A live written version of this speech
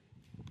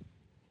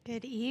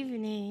Good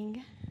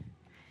evening.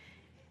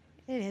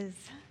 It is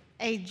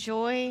a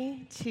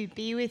joy to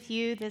be with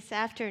you this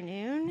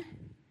afternoon.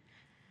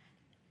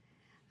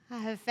 I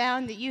have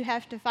found that you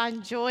have to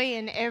find joy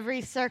in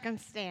every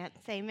circumstance.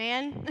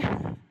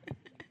 Amen?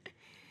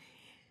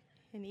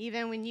 And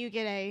even when you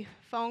get a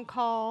phone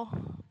call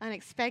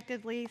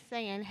unexpectedly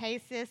saying, "Hey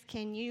sis,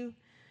 can you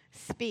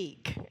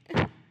speak?"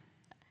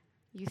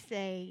 You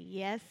say,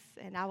 "Yes,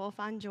 and I will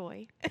find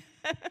joy."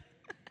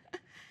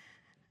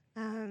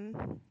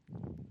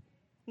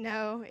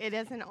 No, it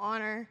is an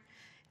honor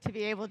to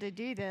be able to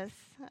do this.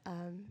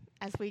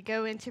 As we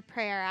go into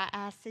prayer, I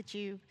ask that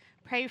you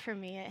pray for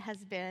me. It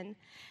has been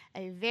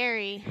a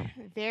very,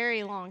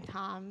 very long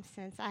time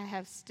since I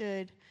have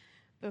stood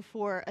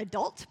before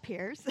adult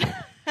peers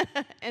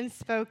and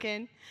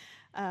spoken.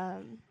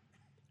 I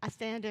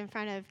stand in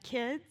front of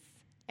kids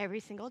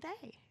every single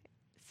day.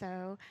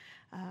 So,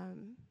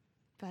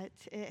 but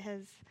it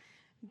has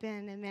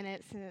been a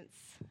minute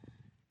since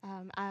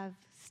I've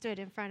stood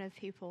in front of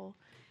people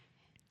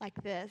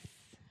like this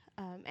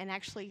and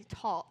actually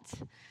taught.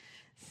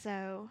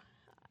 So,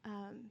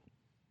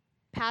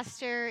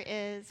 Pastor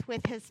is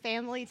with his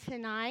family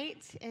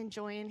tonight,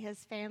 enjoying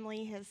his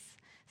family. His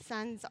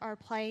sons are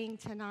playing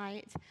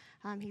tonight.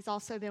 He's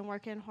also been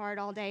working hard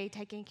all day,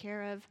 taking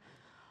care of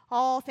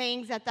all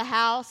things at the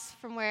house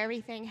from where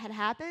everything had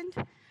happened.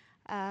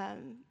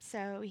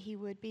 So he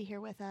would be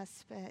here with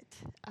us, but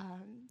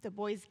the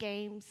boys'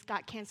 games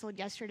got canceled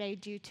yesterday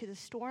due to the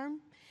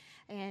storm.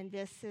 And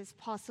this is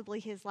possibly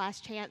his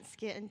last chance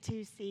getting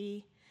to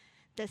see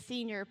the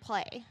senior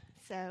play.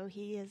 So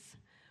he is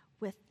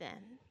with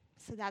them.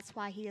 So that's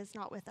why he is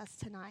not with us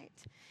tonight.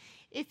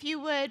 If you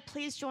would,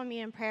 please join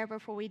me in prayer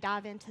before we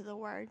dive into the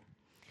word.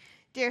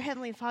 Dear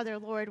Heavenly Father,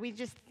 Lord, we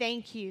just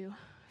thank you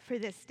for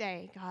this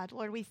day, God.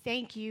 Lord, we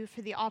thank you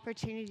for the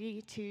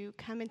opportunity to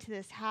come into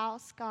this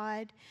house,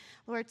 God.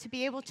 Lord, to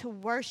be able to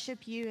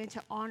worship you and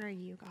to honor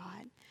you,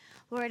 God.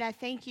 Lord, I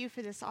thank you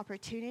for this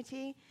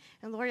opportunity.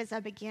 And Lord, as I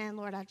begin,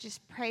 Lord, I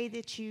just pray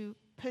that you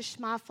push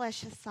my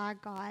flesh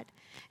aside, God.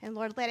 And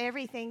Lord, let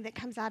everything that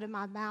comes out of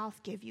my mouth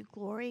give you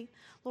glory.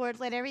 Lord,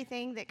 let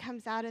everything that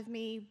comes out of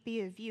me be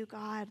of you,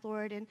 God,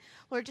 Lord. And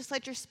Lord, just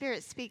let your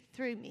spirit speak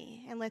through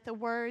me. And let the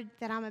word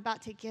that I'm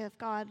about to give,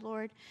 God,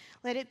 Lord,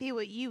 let it be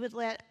what you would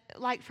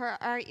like for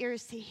our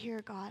ears to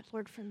hear, God,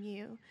 Lord, from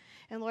you.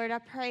 And Lord, I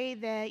pray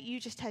that you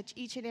just touch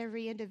each and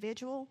every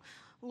individual.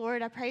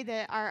 Lord, I pray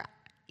that our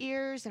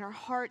ears and our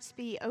hearts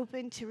be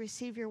open to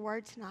receive your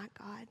word tonight,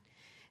 God.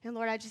 And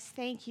Lord, I just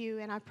thank you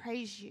and I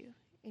praise you.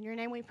 In your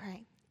name we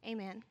pray.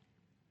 Amen.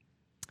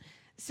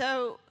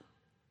 So,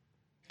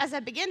 as I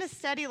began to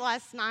study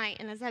last night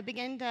and as I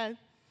began to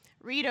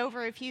read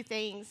over a few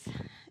things,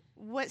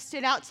 what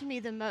stood out to me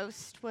the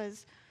most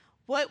was,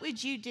 what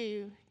would you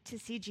do to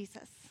see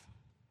Jesus?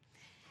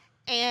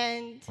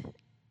 And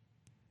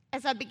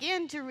as I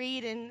began to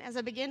read and as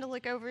I began to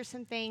look over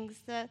some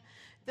things, the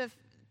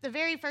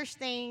very first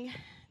thing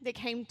that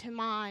came to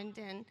mind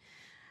and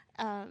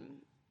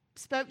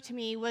spoke to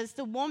me was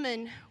the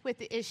woman with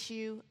the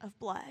issue of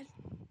blood.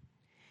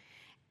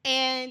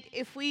 And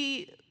if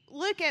we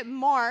look at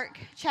Mark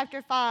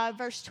chapter 5,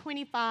 verse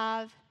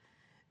 25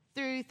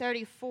 through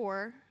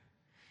 34,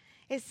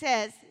 it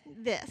says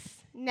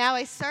this: "Now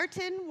a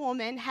certain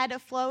woman had a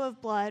flow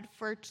of blood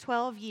for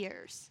 12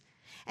 years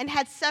and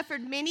had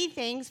suffered many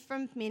things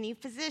from many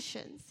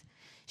physicians.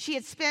 She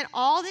had spent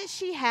all that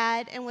she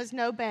had and was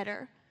no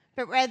better,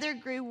 but rather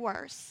grew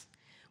worse.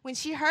 When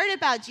she heard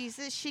about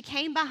Jesus, she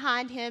came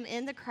behind him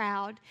in the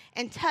crowd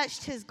and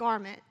touched his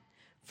garment.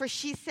 For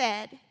she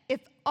said,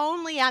 'If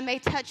only I may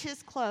touch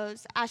his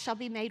clothes, I shall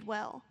be made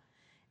well.'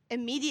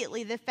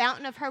 Immediately the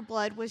fountain of her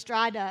blood was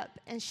dried up,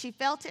 and she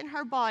felt in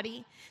her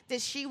body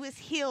that she was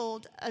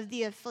healed of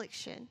the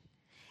affliction.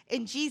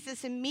 And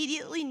Jesus,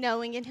 immediately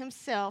knowing in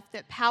himself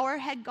that power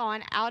had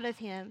gone out of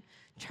him,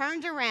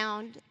 turned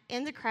around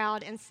in the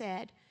crowd and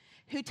said,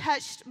 'Who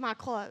touched my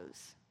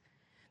clothes?'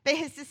 But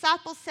his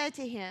disciples said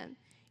to him,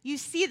 'You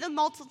see the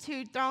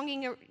multitude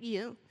thronging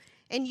you,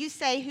 and you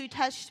say, "Who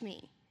touched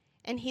me?"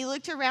 And he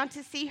looked around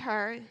to see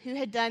her who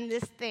had done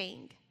this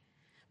thing.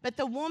 But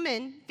the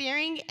woman,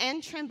 fearing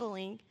and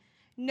trembling,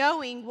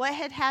 knowing what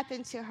had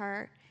happened to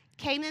her,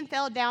 came and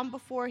fell down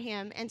before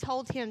him and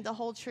told him the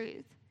whole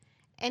truth.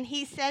 And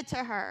he said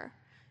to her,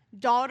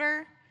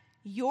 'Daughter,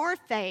 your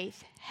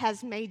faith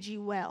has made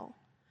you well.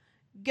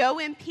 Go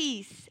in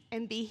peace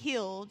and be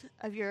healed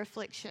of your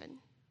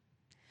affliction.'"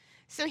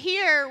 So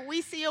here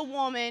we see a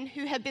woman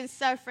who had been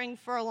suffering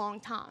for a long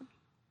time.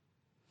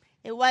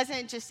 It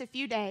wasn't just a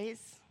few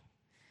days,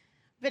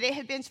 but it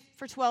had been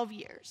for 12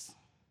 years.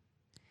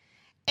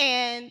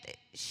 And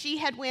she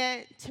had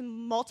went to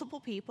multiple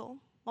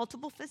people,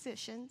 multiple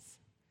physicians.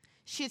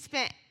 She had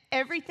spent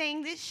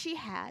everything that she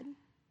had,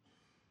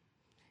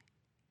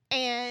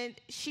 and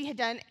she had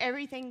done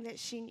everything that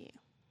she knew.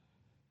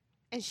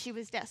 And she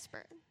was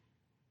desperate.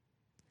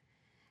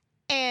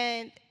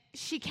 And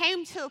she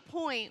came to a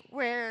point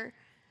where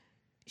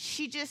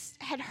she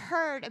just had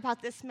heard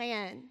about this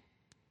man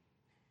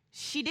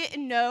She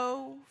didn't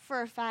know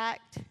for a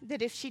fact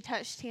that if she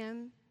touched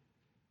him,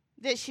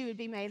 that she would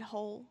be made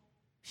whole.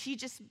 She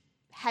just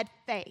had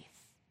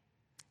faith.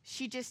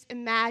 She just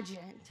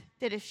imagined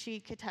that if she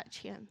could touch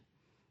him,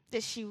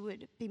 that she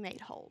would be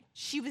made whole.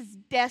 She was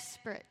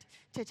desperate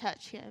to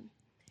touch him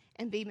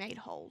and be made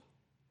whole.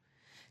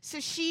 So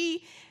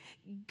she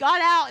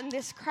got out in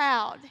this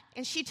crowd,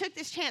 and she took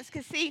this chance,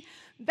 because see,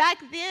 back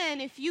then,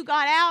 if you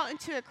got out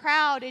into a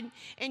crowd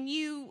and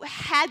you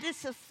had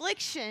this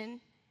affliction,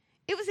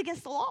 it was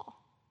against the law.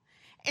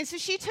 And so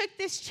she took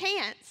this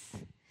chance,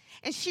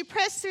 and she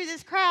pressed through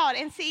this crowd.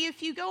 And see,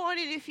 if you go on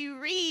it, if you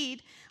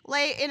read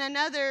in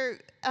another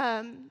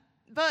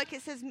book,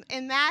 it says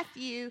in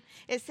Matthew,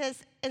 it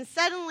says, and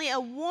suddenly a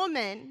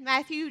woman,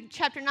 Matthew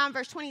chapter 9,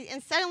 verse 20,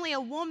 and suddenly a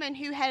woman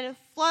who had a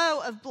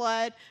flow of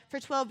blood for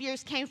 12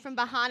 years came from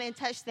behind and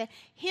touched the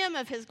hem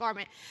of his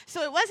garment.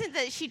 So it wasn't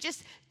that she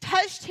just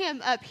touched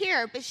him up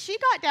here, but she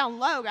got down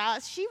low,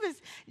 guys. She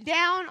was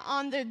down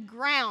on the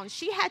ground.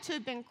 She had to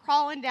have been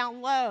crawling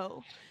down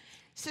low.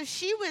 So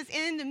she was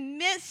in the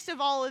midst of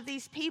all of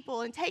these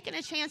people and taking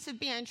a chance of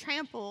being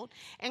trampled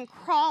and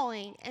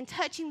crawling and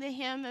touching the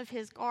hem of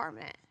his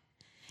garment.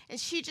 And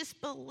she just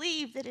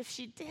believed that if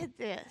she did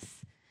this,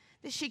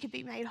 that she could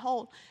be made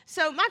whole.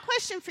 So my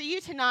question for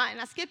you tonight, and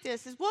I skipped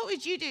this, is what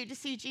would you do to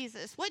see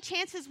Jesus? What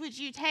chances would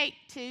you take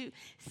to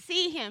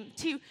see him,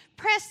 to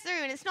press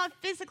through? And it's not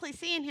physically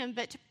seeing him,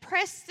 but to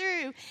press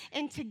through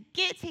and to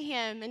get to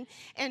him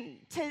and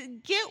to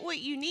get what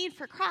you need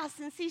for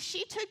Christ. And see,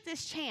 she took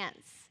this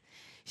chance.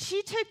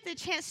 She took the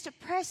chance to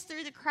press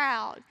through the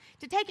crowd,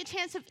 to take a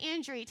chance of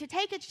injury, to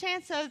take a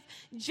chance of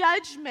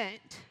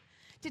judgment,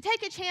 to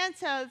take a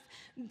chance of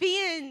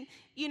being,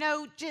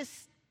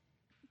 just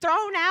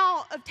thrown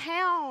out of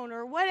town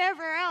or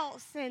whatever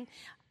else, and,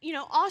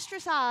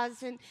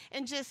 ostracized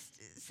and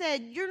just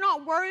said, you're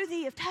not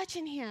worthy of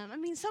touching him. I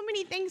mean, so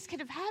many things could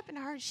have happened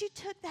to her, and she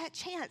took that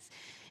chance.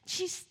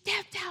 She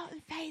stepped out in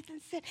faith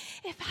and said,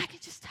 if I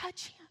could just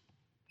touch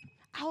him,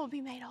 I will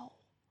be made whole.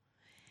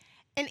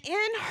 And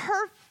in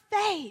her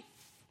faith,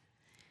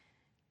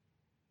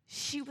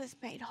 she was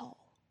made whole.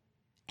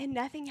 And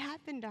nothing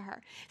happened to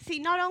her. See,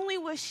 not only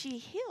was she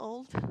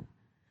healed,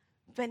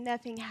 but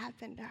nothing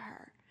happened to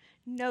her.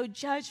 No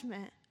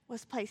judgment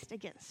was placed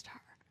against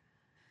her.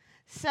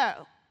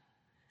 So,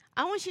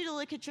 I want you to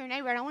look at your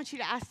neighbor, and I want you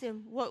to ask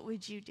them, what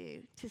would you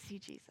do to see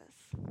Jesus?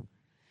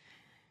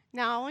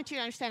 Now, I want you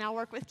to understand, I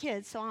work with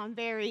kids, so I'm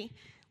very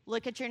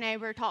look at your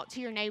neighbor, talk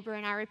to your neighbor,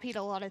 and I repeat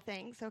a lot of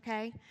things,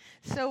 okay?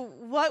 So,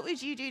 what would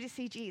you do to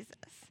see Jesus?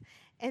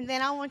 And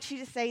then I want you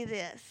to say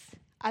this.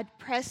 I'd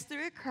press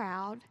through a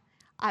crowd.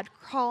 I'd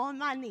crawl on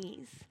my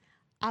knees.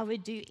 I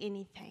would do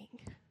anything.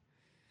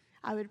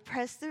 I would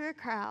press through a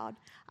crowd.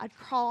 I'd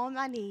crawl on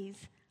my knees.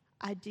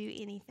 I'd do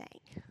anything.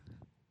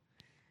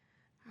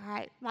 All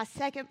right, my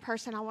second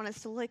person I want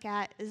us to look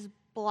at is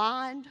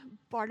blind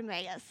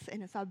Bartimaeus.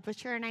 And if I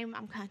butcher her name,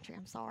 I'm country.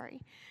 I'm sorry.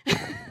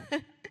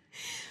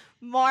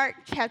 Mark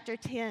chapter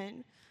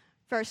 10,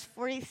 verse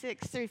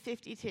 46 through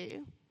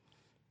 52.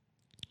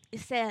 It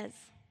says,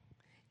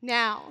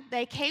 now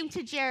they came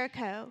to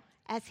Jericho.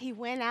 As he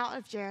went out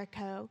of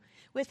Jericho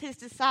with his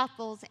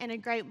disciples and a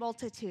great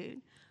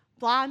multitude,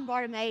 blind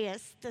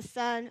Bartimaeus, the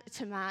son of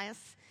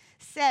Timaeus,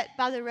 sat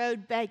by the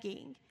road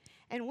begging.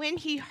 And when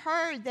he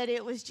heard that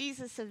it was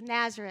Jesus of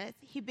Nazareth,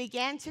 he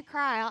began to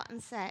cry out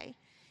and say,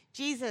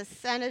 Jesus,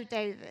 son of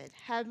David,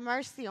 have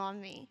mercy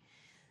on me.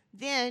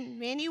 Then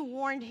many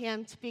warned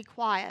him to be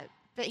quiet,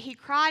 but he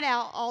cried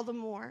out all the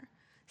more,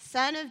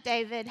 Son of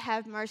David,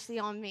 have mercy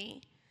on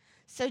me.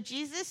 So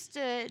Jesus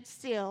stood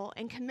still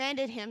and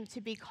commanded him to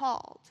be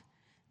called.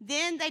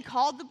 Then they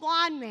called the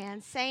blind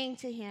man, saying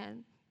to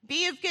him,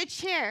 be of good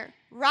cheer,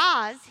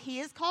 rise, he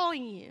is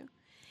calling you.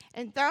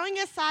 And throwing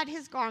aside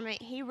his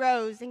garment, he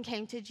rose and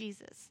came to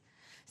Jesus.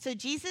 So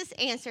Jesus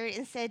answered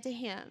and said to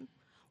him,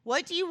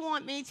 what do you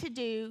want me to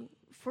do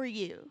for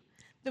you?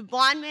 The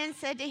blind man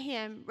said to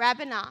him,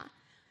 Rabboni,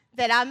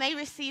 that I may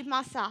receive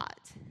my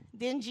sight.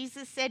 Then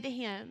Jesus said to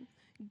him,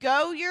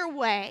 go your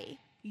way.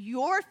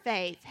 Your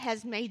faith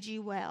has made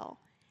you well.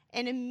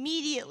 And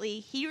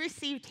immediately he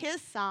received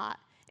his sight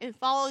and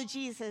followed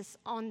Jesus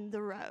on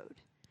the road.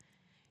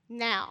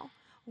 Now,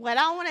 what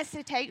I want us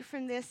to take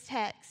from this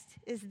text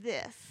is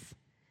this.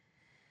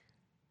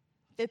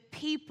 The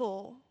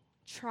people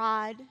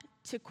tried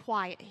to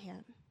quiet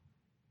him,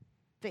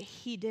 but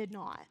he did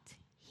not.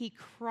 He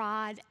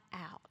cried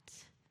out.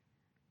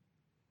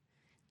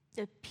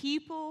 The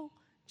people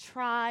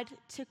tried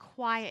to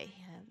quiet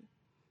him,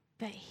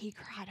 but he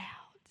cried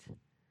out.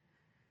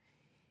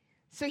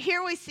 So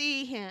here we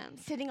see him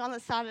sitting on the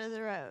side of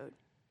the road.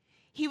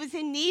 He was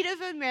in need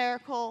of a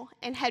miracle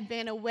and had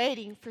been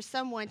awaiting for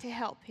someone to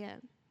help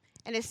him.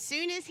 And as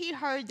soon as he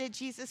heard that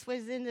Jesus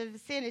was in the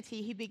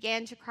vicinity, he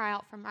began to cry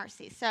out for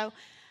mercy. So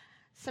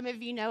some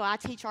of you know I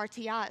teach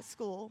RTI at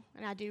school,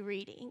 and I do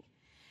reading.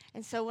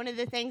 And so one of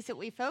the things that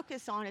we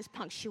focus on is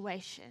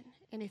punctuation.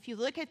 And if you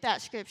look at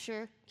that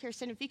scripture,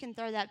 Kirsten, if you can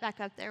throw that back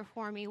up there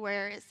for me,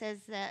 where it says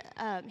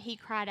that he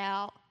cried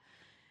out.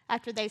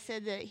 after they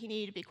said that he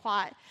needed to be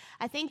quiet.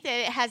 I think that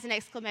it has an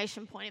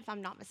exclamation point, if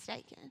I'm not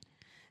mistaken.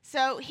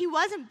 So he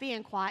wasn't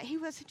being quiet. He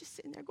wasn't just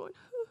sitting there going,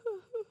 hoo, hoo,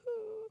 hoo,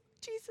 hoo.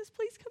 Jesus,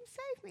 please come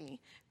save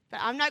me. But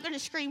I'm not going to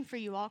scream for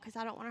you all because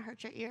I don't want to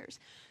hurt your ears.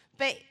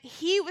 But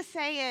he was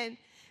saying,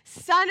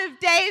 Son of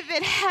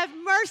David, have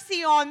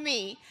mercy on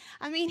me.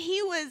 I mean,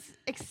 he was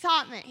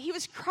excitement. He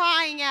was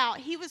crying out.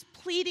 He was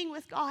pleading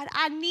with God,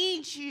 I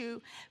need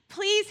you.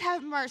 Please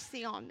have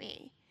mercy on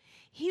me.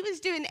 He was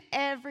doing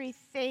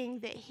everything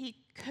that he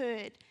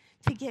could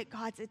to get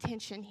God's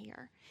attention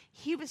here.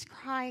 He was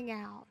crying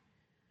out.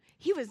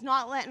 He was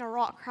not letting a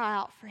rock cry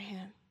out for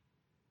him.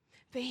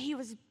 But he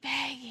was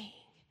begging.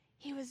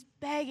 He was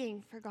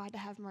begging for God to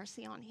have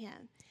mercy on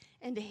him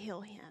and to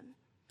heal him.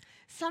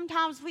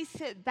 Sometimes we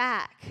sit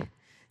back.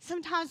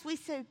 Sometimes we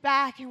sit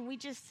back and we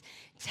just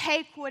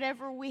take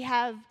whatever we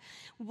have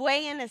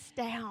weighing us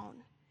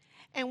down.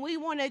 And we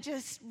want to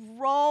just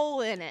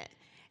roll in it.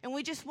 And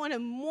we just want to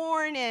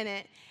mourn in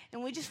it.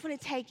 And we just want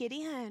to take it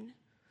in.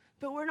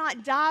 But we're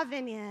not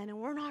diving in. And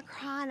we're not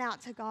crying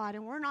out to God.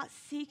 And we're not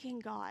seeking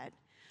God.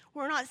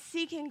 We're not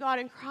seeking God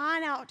and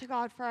crying out to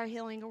God for our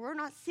healing. Or we're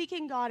not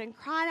seeking God and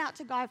crying out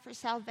to God for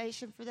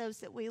salvation for those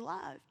that we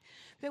love.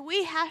 But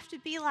we have to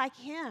be like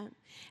him.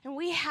 And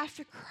we have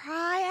to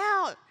cry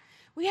out.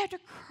 We have to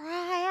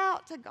cry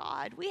out to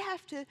God. We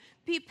have to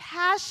be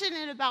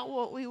passionate about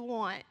what we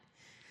want.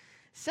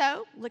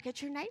 So look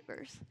at your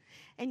neighbors.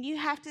 And you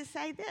have to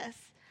say this.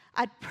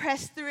 I'd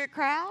press through a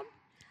crowd.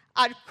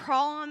 I'd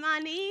crawl on my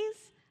knees.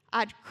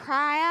 I'd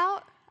cry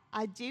out.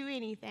 I'd do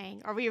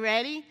anything. Are we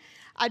ready?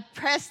 I'd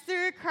press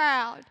through a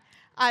crowd.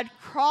 I'd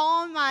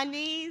crawl on my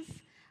knees.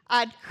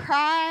 I'd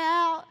cry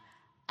out.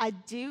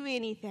 I'd do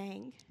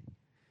anything.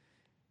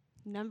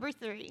 Number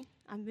 3,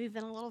 I'm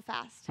moving a little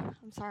fast.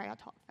 I'm sorry, I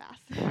talk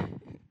fast.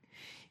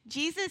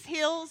 Jesus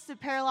heals the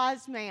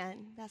paralyzed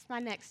man. That's my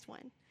next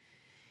one.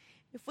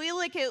 If we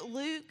look at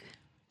Luke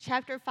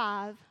chapter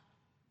 5,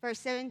 verse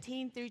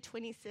 17 through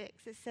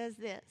 26, it says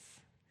this.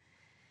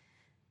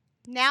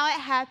 Now it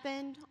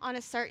happened on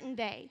a certain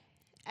day,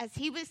 as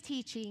he was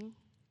teaching,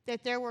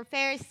 that there were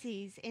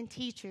Pharisees and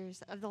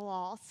teachers of the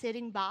law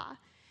sitting by,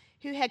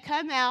 who had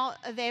come out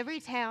of every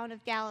town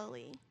of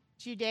Galilee,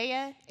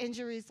 Judea, and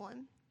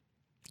Jerusalem.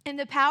 And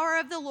the power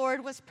of the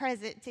Lord was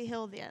present to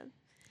heal them.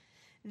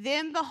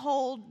 Then,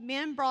 behold,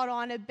 men brought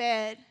on a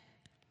bed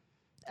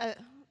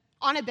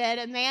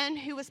a man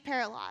who was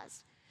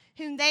paralyzed,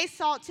 whom they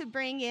sought to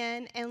bring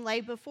in and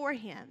lay before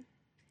him.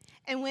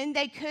 And when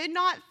they could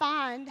not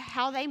find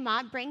how they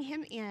might bring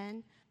him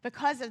in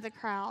because of the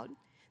crowd,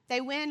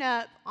 they went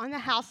up on the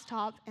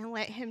housetop and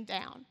let him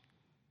down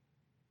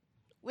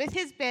with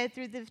his bed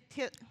through the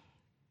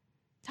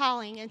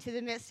tiling into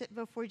the midst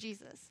before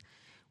Jesus.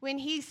 When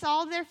he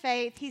saw their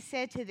faith, he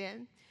said to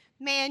them,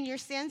 Man, your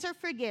sins are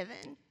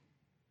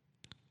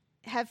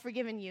have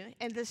forgiven you.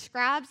 And the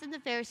scribes and the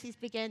Pharisees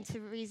began to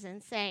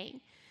reason,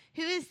 saying,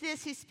 Who is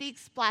this who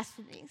speaks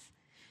blasphemies?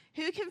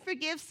 Who can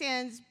forgive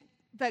sins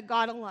but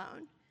God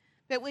alone?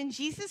 But when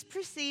Jesus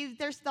perceived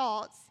their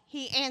thoughts,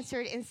 he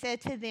answered and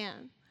said to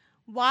them,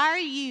 Why are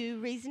you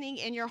reasoning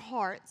in your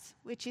hearts,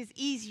 which is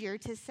easier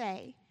to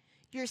say,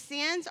 Your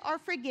sins are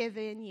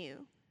forgiven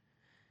you,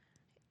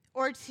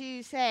 or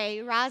to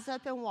say, Rise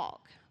up and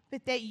walk,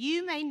 but that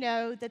you may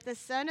know that the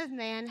Son of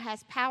Man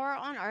has power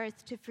on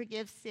earth to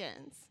forgive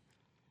sins.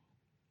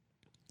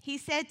 He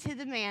said to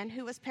the man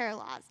who was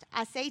paralyzed,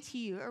 I say to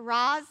you,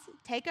 arise,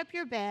 take up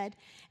your bed,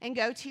 and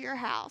go to your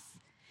house.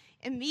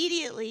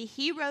 Immediately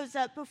he rose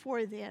up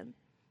before them,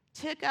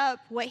 took up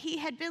what he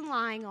had been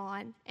lying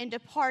on, and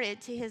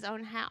departed to his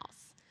own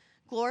house,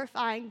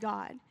 glorifying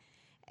God.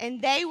 And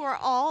they were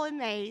all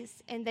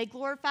amazed, and they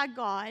glorified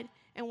God,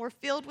 and were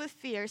filled with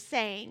fear,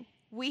 saying,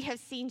 We have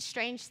seen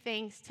strange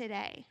things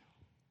today.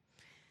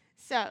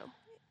 So,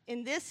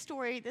 in this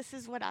story, this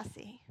is what I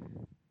see.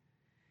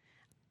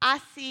 I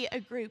see a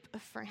group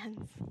of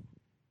friends.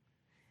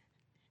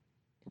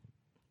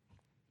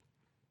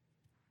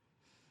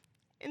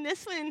 And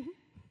this one,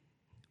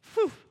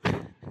 whew,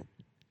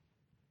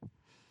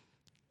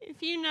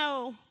 if you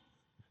know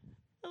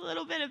a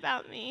little bit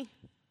about me,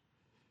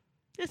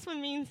 this one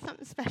means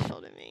something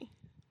special to me.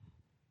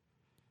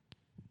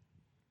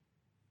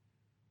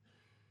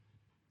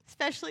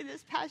 Especially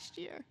this past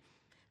year.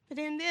 But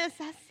in this,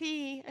 I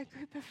see a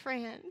group of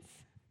friends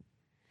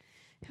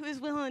who is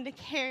willing to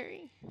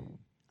carry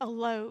a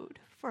load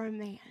for a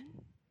man.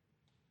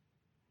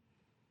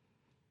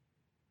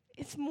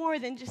 It's more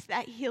than just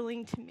that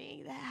healing to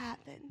me that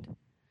happened.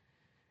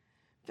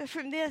 But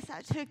from this,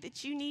 I took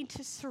that you need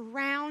to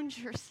surround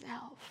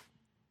yourself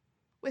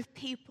with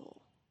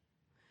people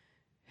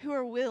who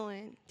are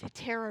willing to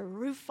tear a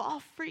roof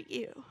off for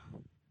you.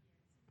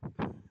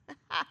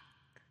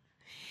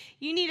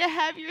 You need to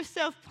have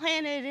yourself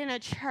planted in a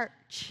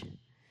church,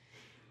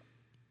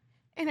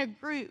 in a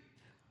group,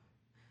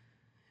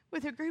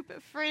 with a group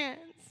of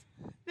friends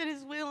that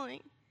is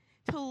willing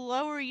to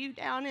lower you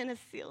down in a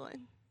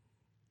ceiling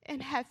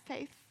and have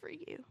faith for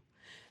you.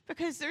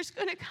 Because there's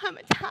going to come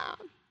a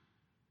time,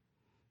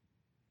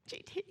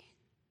 JT,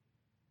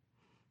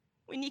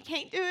 when you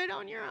can't do it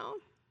on your own.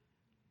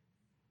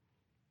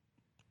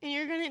 And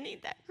you're going to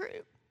need that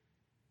group.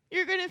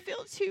 You're going to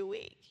feel too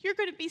weak. You're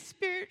going to be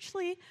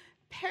spiritually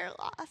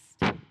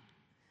paralyzed.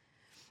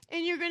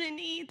 And you're going to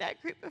need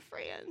that group of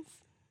friends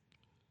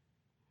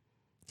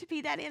to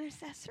be that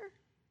intercessor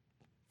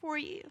for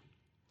you.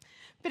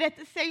 But at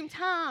the same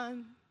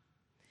time,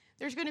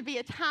 there's going to be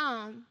a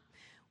time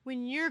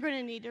when you're going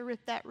to need to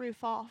rip that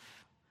roof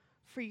off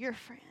for your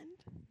friend.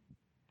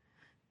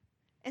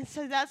 And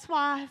so that's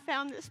why I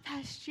found this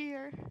past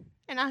year,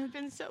 and I've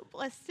been so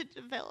blessed to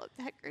develop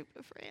that group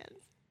of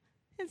friends.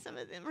 And some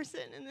of them are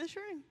sitting in this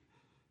room.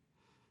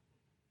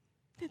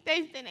 That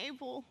they've been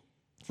able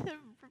to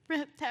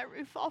rip that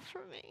roof off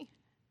for me.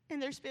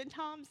 And there's been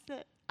times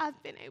that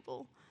I've been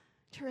able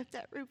to rip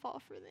that roof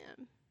off for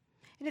them.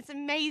 And it's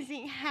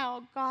amazing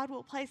how God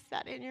will place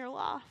that in your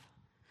life.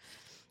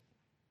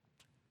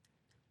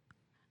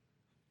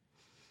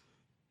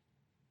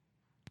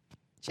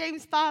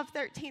 James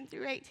 5:13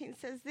 through 18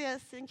 says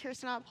this, and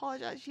Kirsten, I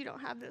apologize, you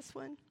don't have this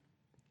one.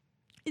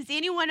 Is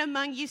anyone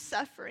among you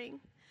suffering?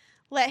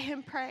 Let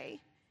him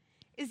pray.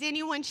 Is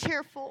anyone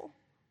cheerful?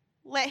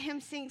 Let him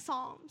sing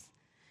psalms.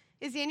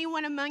 Is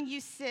anyone among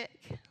you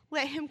sick?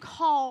 Let him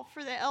call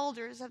for the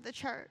elders of the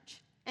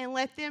church, and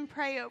let them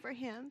pray over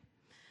him,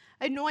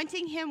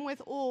 anointing him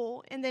with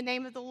oil in the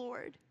name of the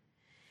Lord.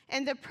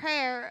 And the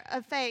prayer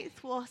of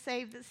faith will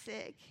save the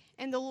sick,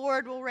 and the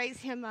Lord will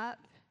raise him up.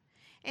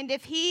 And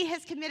if he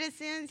has committed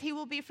sins, he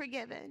will be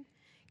forgiven.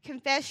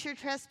 Confess your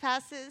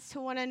trespasses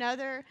to one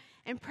another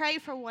and pray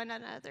for one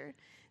another,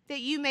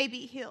 that you may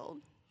be healed.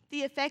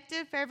 The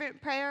effective,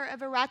 fervent prayer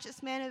of a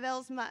righteous man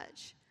avails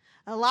much.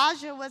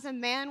 Elijah was a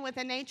man with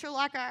a nature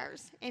like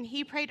ours, and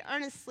he prayed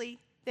earnestly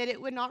that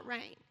it would not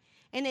rain.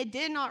 And it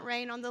did not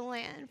rain on the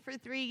land for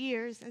 3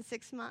 years and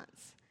 6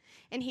 months.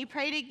 And he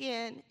prayed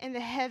again, and the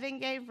heaven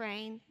gave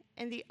rain,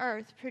 and the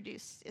earth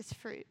produced its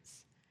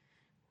fruits.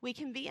 We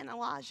can be an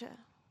Elijah.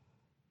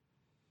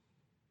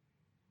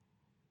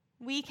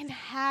 We can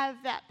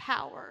have that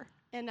power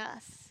in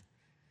us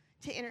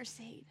to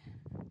intercede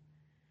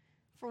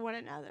for one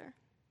another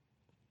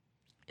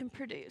and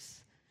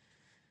produce.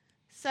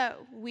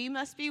 So we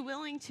must be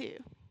willing to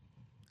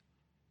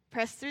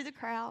press through the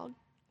crowd,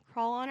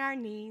 crawl on our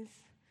knees,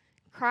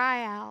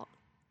 cry out,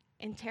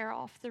 and tear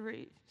off the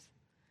roofs.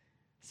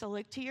 So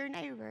look to your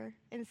neighbor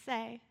and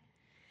say,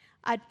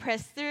 I'd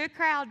press through a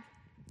crowd,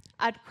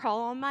 I'd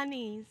crawl on my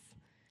knees,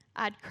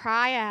 I'd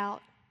cry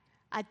out,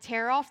 I'd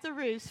tear off the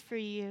roofs for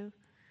you,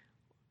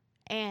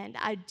 and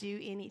I'd do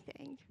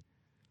anything.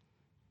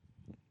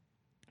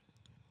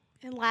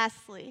 And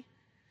lastly,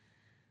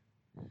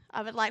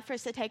 I would like for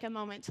us to take a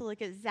moment to look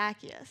at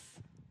Zacchaeus.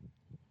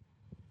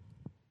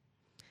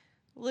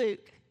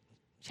 Luke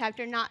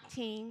chapter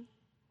 19,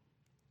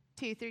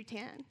 2 through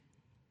 10.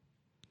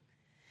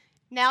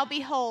 Now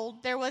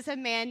behold, there was a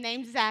man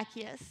named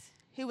Zacchaeus,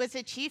 who was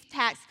a chief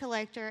tax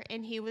collector,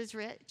 and he was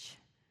rich.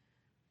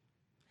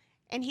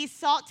 And he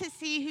sought to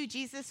see who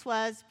Jesus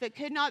was, but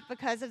could not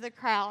because of the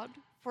crowd,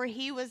 for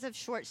he was of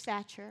short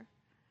stature.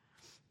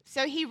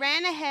 So he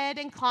ran ahead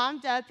and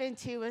climbed up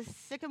into a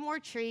sycamore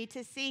tree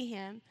to see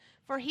him,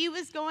 for he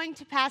was going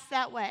to pass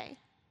that way.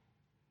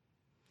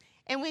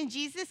 And when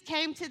Jesus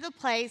came to the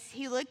place,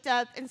 he looked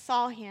up and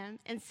saw him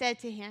and said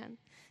to him,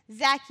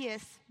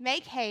 Zacchaeus,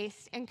 make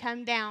haste and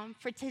come down,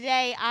 for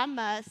today I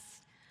must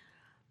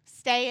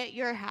stay at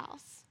your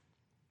house.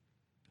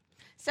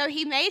 So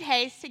he made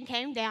haste and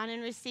came down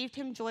and received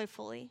him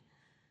joyfully.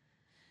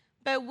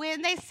 But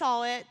when they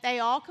saw it, they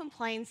all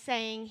complained,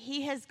 saying,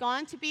 he has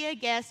gone to be a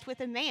guest with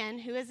a man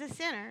who is a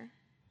sinner.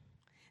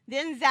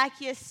 Then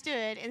Zacchaeus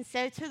stood and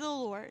said to the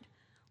Lord,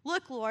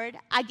 look, Lord,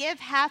 I give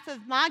half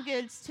of my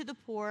goods to the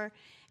poor,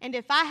 and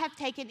if I have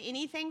taken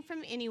anything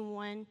from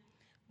anyone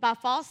by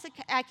false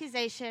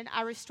accusation,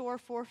 I restore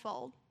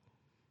fourfold.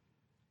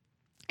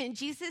 And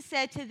Jesus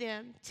said to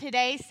them,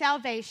 today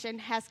salvation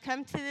has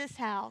come to this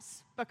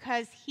house,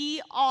 because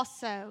he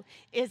also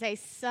is a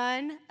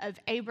son of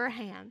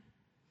Abraham.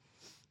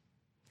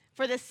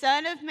 For the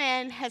Son of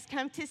Man has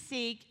come to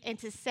seek and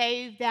to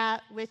save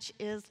that which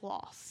is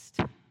lost.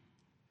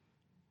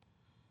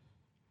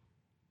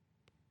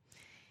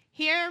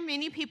 Here,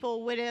 many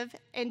people would have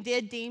and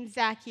did deem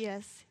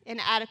Zacchaeus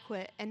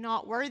inadequate and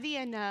not worthy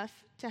enough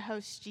to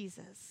host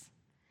Jesus.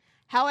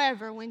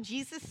 However, when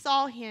Jesus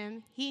saw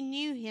him, he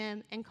knew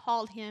him and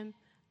called him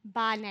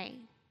by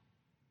name.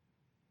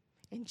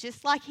 And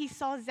just like he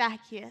saw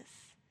Zacchaeus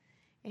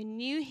and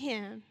knew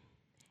him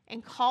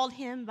and called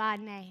him by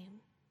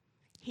name,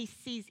 he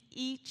sees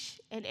each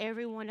and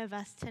every one of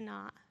us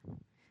tonight.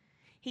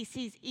 He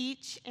sees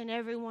each and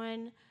every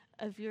one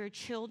of your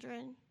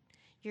children,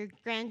 your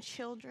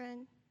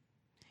grandchildren,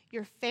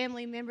 your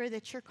family member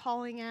that you're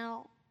calling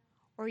out,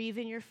 or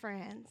even your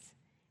friends,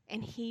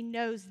 and he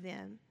knows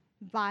them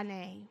by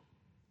name.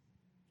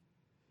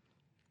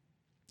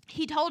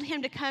 He told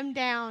him to come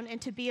down and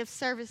to be of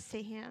service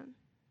to him.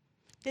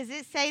 Does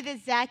it say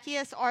that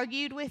Zacchaeus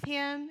argued with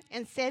him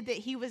and said that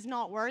he was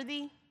not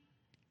worthy?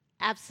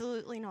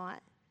 Absolutely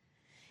not.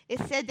 it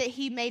said that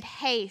he made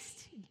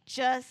haste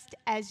just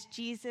as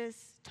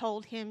Jesus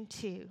told him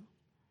to.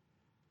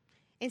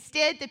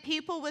 Instead, the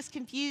people was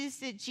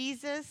confused that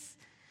Jesus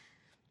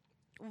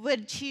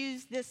would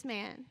choose this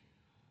man.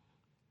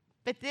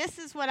 But this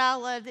is what I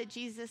love that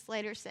Jesus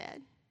later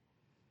said.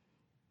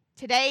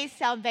 Today's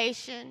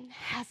salvation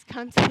has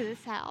come to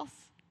this house.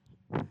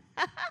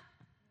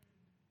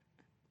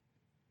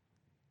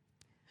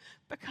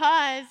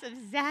 Because of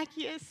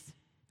Zacchaeus'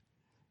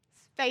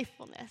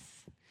 faithfulness.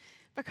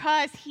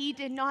 Because he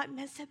did not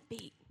miss a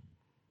beat.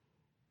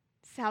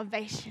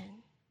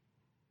 Salvation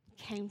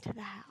came to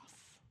the house.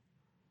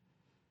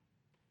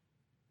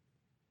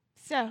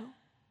 So,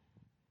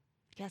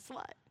 guess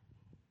what?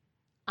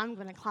 I'm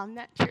going to climb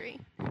that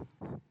tree.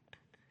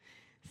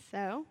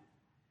 So,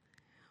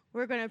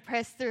 we're going to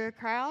press through a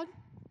crowd.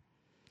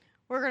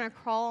 We're going to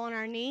crawl on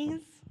our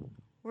knees.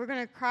 We're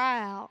going to cry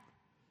out.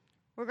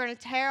 We're going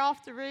to tear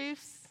off the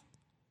roofs.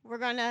 We're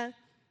going to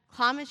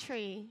climb a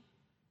tree.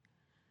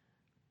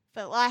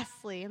 But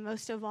lastly, and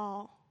most of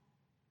all,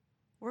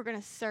 we're going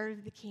to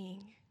serve the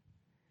King.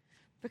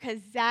 Because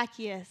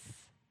Zacchaeus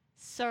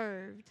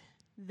served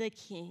the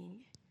King.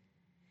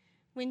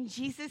 When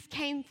Jesus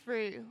came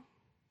through,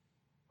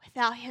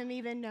 without him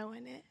even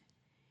knowing it,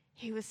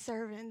 he was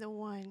serving the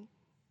one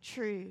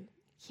true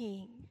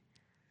King.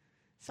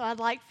 So I'd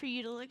like for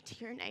you to look to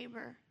your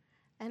neighbor,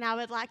 and I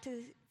would like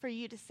for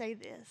you to say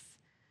this.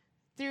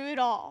 Through it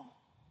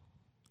all,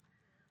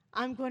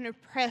 I'm going to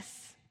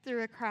press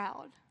through a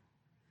crowd.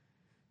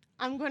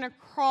 I'm going to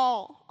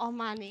crawl on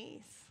my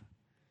knees.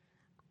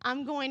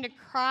 I'm going to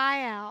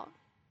cry out.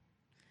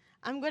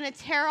 I'm going to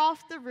tear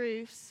off the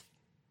roofs.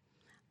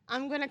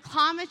 I'm going to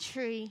climb a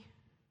tree,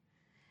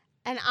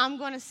 and I'm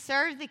going to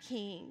serve the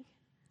King.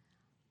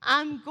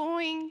 I'm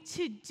going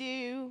to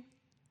do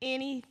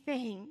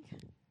anything.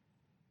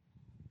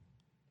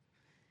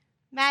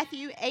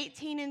 Matthew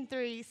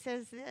 18:3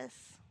 says this.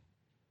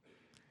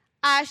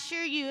 I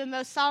assure you and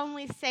most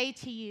solemnly say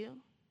to you,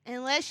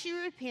 unless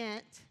you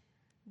repent,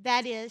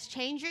 that is,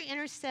 change your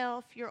inner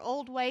self, your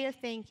old way of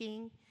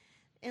thinking,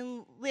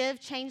 and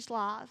live changed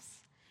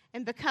lives,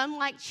 and become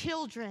like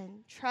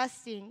children,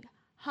 trusting,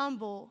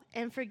 humble,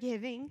 and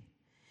forgiving,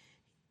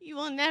 you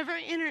will never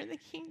enter the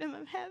kingdom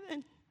of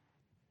heaven.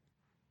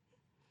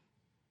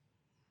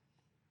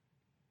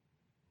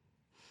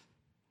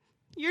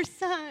 Your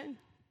son,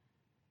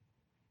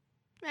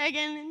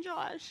 Megan and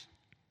Josh,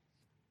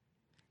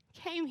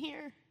 came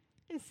here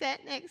and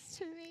sat next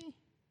to me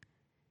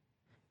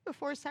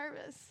before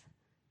service.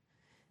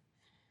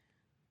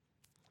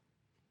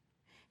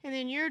 And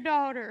then your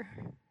daughter,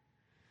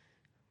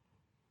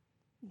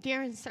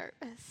 during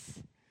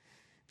service,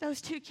 those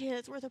two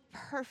kids were the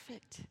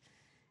perfect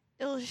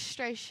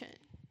illustration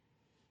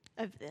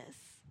of this.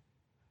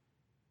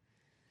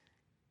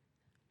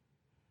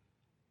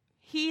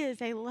 He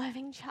is a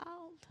loving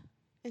child,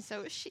 and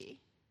so is she.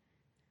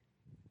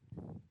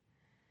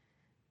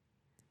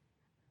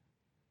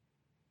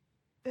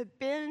 But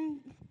Ben,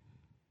 I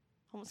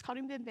almost called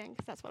him Ben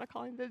because that's what I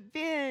call him, but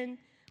Ben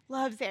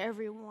loves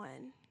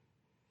everyone.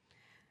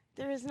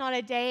 There is not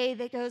a day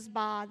that goes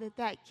by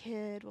that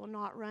kid will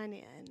not run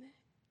in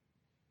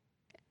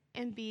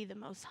and be the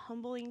most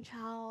humbling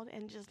child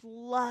and just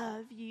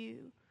love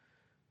you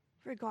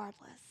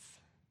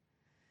regardless.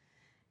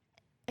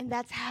 And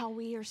that's how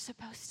we are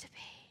supposed to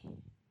be.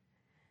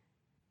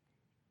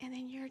 And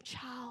then your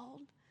child,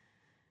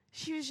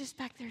 she was just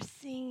back there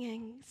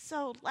singing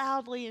so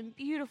loudly and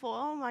beautiful.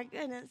 Oh my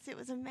goodness, it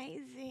was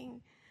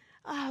amazing.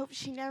 I hope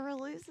she never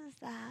loses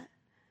that.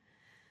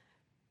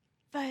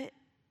 But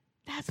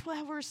that's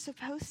what we're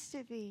supposed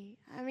to be.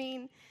 I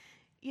mean,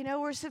 you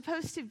know, we're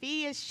supposed to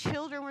be as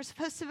children. We're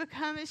supposed to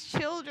become as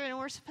children. And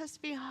we're supposed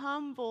to be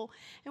humble.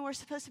 And we're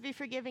supposed to be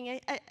forgiving.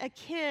 A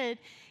kid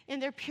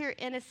in their pure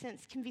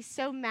innocence can be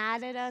so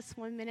mad at us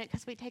one minute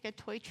because we take a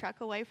toy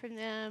truck away from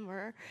them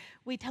or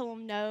we tell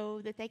them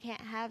no, that they can't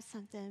have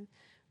something.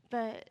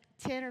 But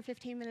 10 or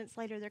 15 minutes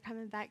later, they're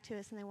coming back to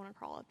us and they want to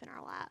crawl up in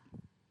our lap.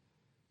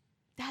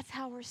 That's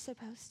how we're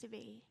supposed to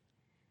be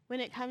when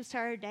it comes to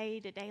our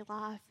day-to-day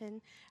life.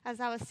 And as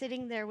I was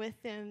sitting there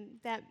with them,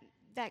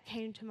 that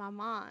came to my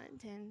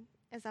mind, and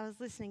as I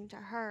was listening to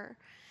her.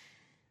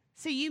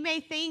 So you may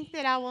think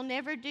that I will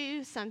never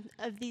do some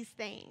of these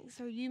things,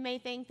 or you may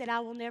think that I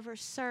will never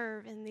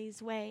serve in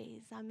these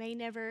ways. I may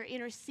never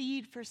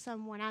intercede for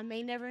someone. I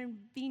may never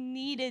be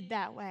needed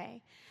that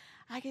way.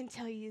 I can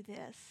tell you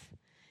this,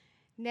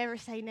 never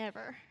say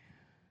never,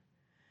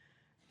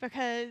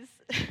 because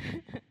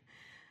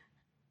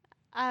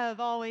I have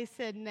always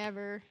said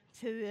never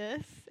to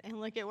this, and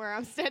look at where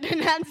I'm standing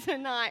at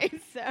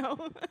tonight.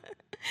 So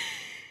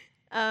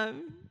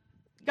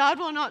God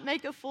will not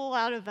make a fool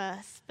out of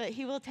us, but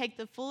he will take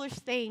the foolish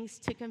things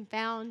to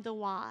confound the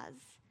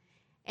wise.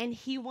 And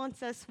he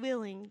wants us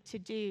willing to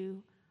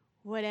do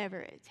whatever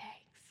it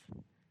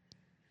takes.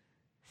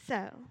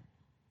 So,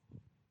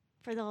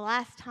 for the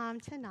last time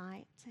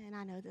tonight, and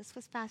I know this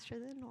was faster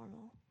than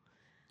normal,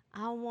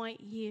 I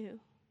want you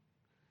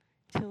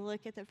to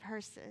look at the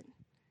person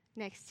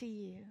next to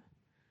you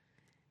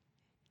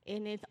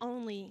And it's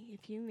only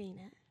if you mean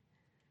it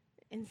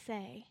and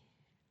say,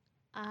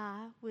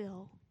 I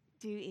will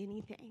do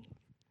anything.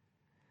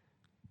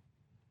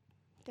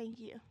 Thank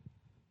you.